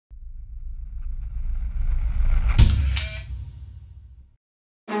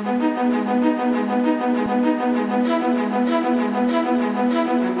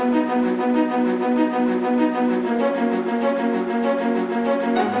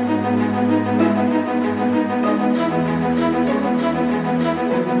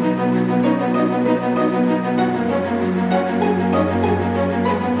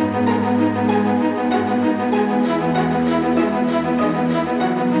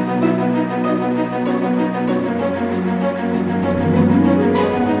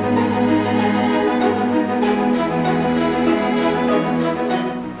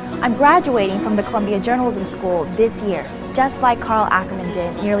graduating from the Columbia Journalism School this year, just like Carl Ackerman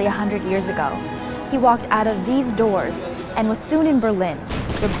did nearly 100 years ago. He walked out of these doors and was soon in Berlin,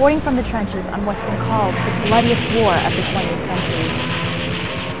 reporting from the trenches on what's been called the bloodiest war of the 20th century.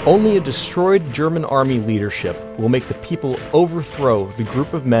 Only a destroyed German army leadership will make the people overthrow the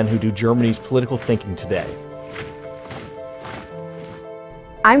group of men who do Germany's political thinking today.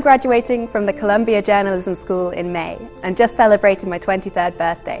 I'm graduating from the Columbia Journalism School in May and just celebrating my 23rd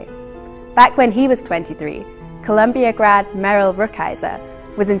birthday. Back when he was 23, Columbia grad Merrill Rukeyser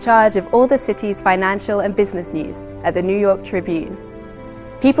was in charge of all the city's financial and business news at the New York Tribune.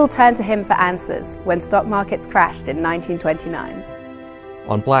 People turned to him for answers when stock markets crashed in 1929.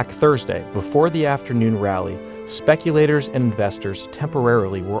 On Black Thursday, before the afternoon rally, speculators and investors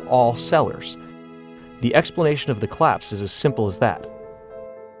temporarily were all sellers. The explanation of the collapse is as simple as that.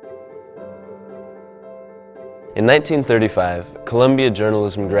 In 1935, Columbia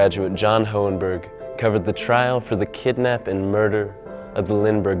journalism graduate John Hohenberg covered the trial for the kidnap and murder of the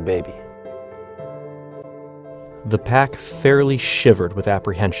Lindbergh baby. The pack fairly shivered with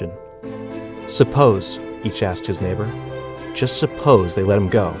apprehension. Suppose, each asked his neighbor, just suppose they let him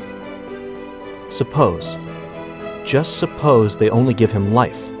go. Suppose, just suppose they only give him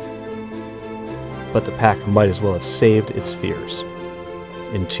life. But the pack might as well have saved its fears.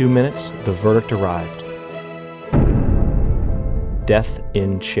 In 2 minutes, the verdict arrived. Death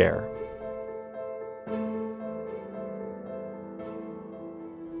in chair.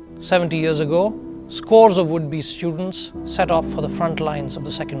 "70 years ago, scores of would-be students set off for the front lines of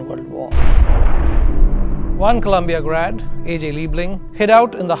the Second World War. One Columbia grad, A.J. Liebling, hid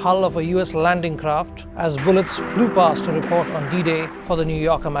out in the hull of a U.S. landing craft as bullets flew past to report on D-Day for the New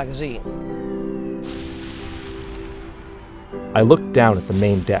Yorker magazine. I looked down at the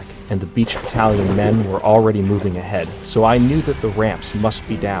main deck, and the beach battalion men were already moving ahead, so I knew that the ramps must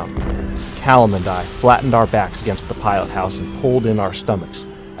be down. Callum and I flattened our backs against the pilot house and pulled in our stomachs,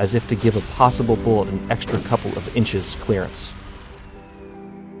 as if to give a possible bullet an extra couple of inches clearance.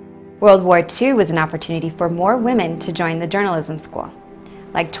 World War II was an opportunity for more women to join the journalism school,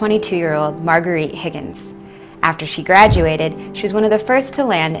 like 22-year-old Marguerite Higgins. After she graduated, she was one of the first to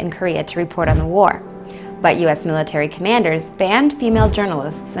land in Korea to report on the war. But U.S. military commanders banned female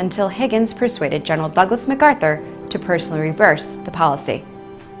journalists until Higgins persuaded General Douglas MacArthur to personally reverse the policy.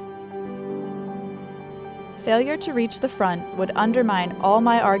 Failure to reach the front would undermine all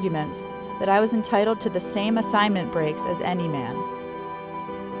my arguments that I was entitled to the same assignment breaks as any man.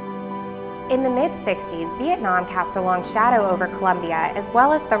 In the mid-60s, Vietnam cast a long shadow over Columbia as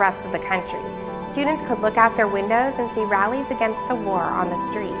well as the rest of the country. Students could look out their windows and see rallies against the war on the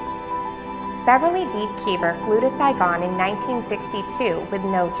streets. Beverly Deep Keever flew to Saigon in 1962 with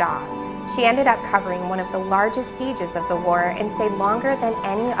no job. She ended up covering one of the largest sieges of the war and stayed longer than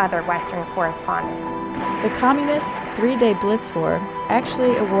any other Western correspondent. The communist three-day Blitz War,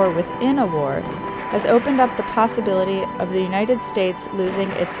 actually a war within a war, has opened up the possibility of the United States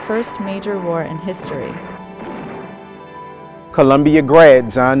losing its first major war in history. Columbia grad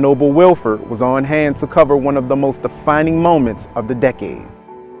John Noble Wilford was on hand to cover one of the most defining moments of the decade.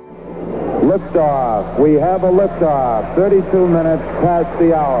 Liftoff. We have a liftoff. 32 minutes past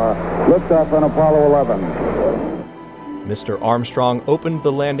the hour. Liftoff on Apollo 11. Mr. Armstrong opened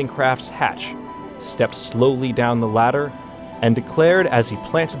the landing craft's hatch, stepped slowly down the ladder, and declared as he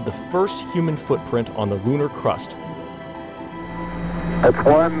planted the first human footprint on the lunar crust. It's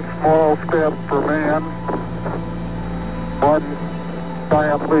one small step for man, one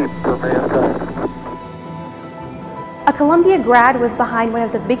giant leap for mankind. A Columbia grad was behind one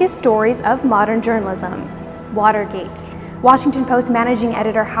of the biggest stories of modern journalism, Watergate. Washington Post managing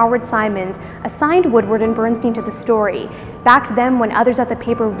editor Howard Simons assigned Woodward and Bernstein to the story, backed them when others at the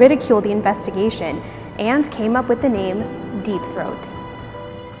paper ridiculed the investigation, and came up with the name Deep Throat.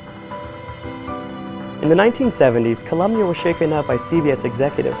 In the 1970s, Columbia was shaken up by CBS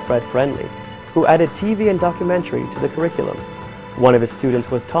executive Fred Friendly, who added TV and documentary to the curriculum. One of his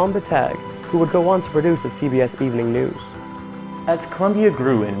students was Tom Battaglia, who would go on to produce the CBS Evening News. As Columbia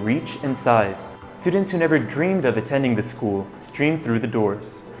grew in reach and size, students who never dreamed of attending the school streamed through the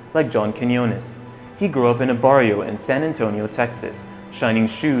doors, like John Quinones. He grew up in a barrio in San Antonio, Texas, shining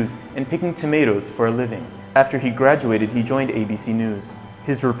shoes and picking tomatoes for a living. After he graduated, he joined ABC News.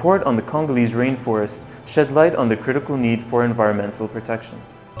 His report on the Congolese rainforest shed light on the critical need for environmental protection.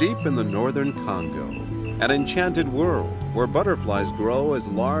 Deep in the northern Congo, an enchanted world where butterflies grow as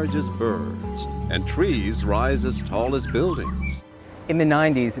large as birds and trees rise as tall as buildings. In the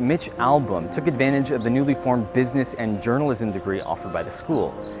 90s, Mitch Albom took advantage of the newly formed business and journalism degree offered by the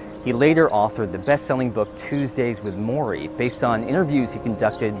school. He later authored the best-selling book Tuesdays with Maury, based on interviews he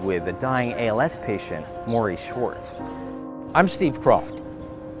conducted with a dying ALS patient, Maury Schwartz. I'm Steve Croft.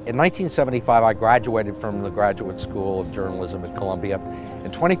 In 1975, I graduated from the Graduate School of Journalism at Columbia,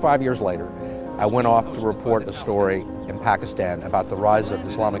 and 25 years later, I went off to report a story in Pakistan about the rise of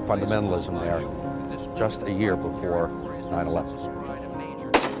Islamic fundamentalism there, just a year before 9/11.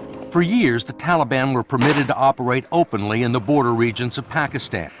 For years, the Taliban were permitted to operate openly in the border regions of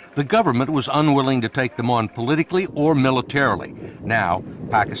Pakistan. The government was unwilling to take them on politically or militarily. Now,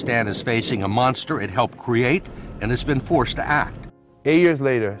 Pakistan is facing a monster it helped create and has been forced to act. 8 years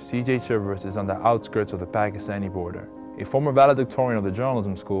later, C.J. Chivers is on the outskirts of the Pakistani border. A former valedictorian of the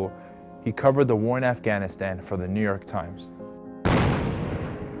journalism school, he covered the war in Afghanistan for the New York Times.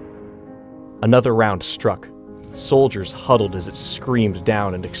 Another round struck. Soldiers huddled as it screamed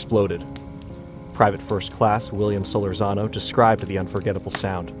down and exploded. Private First Class William Solorzano described the unforgettable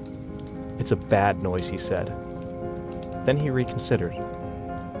sound. "It's a bad noise," he said. Then he reconsidered.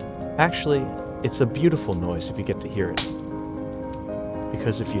 "Actually, it's a beautiful noise if you get to hear it.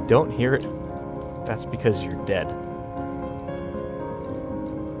 Because if you don't hear it, that's because you're dead."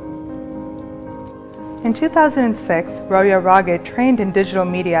 In 2006, Roya Rageh trained in digital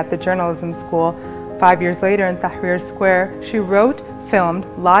media at the journalism school. 5 years later in Tahrir Square, she wrote, filmed,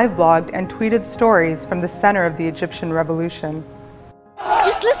 live blogged, and tweeted stories from the center of the Egyptian revolution.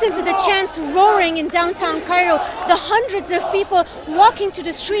 Just listen to the chants roaring in downtown Cairo, the hundreds of people walking to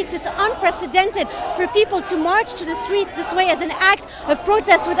the streets. It's unprecedented for people to march to the streets this way as an act of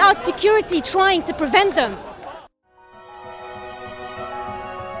protest without security trying to prevent them.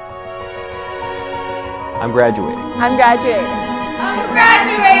 I'm graduating. I'm graduating. I'm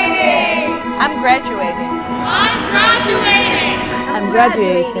graduating. I'm graduating. I'm graduating. I'm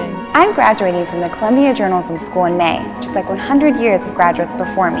graduating. I'm graduating from the Columbia Journalism School in May, just like 100 years of graduates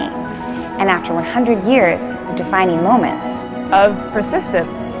before me. And after 100 years of defining moments. Of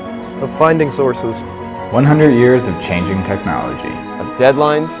persistence. Of finding sources. 100 years of changing technology. Of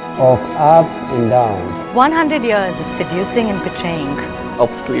deadlines. Of ups and downs. 100 years of seducing and betraying.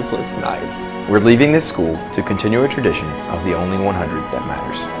 Of sleepless nights. We're leaving this school to continue a tradition of the only 100 that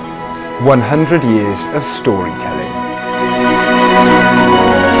matters. 100 years of storytelling.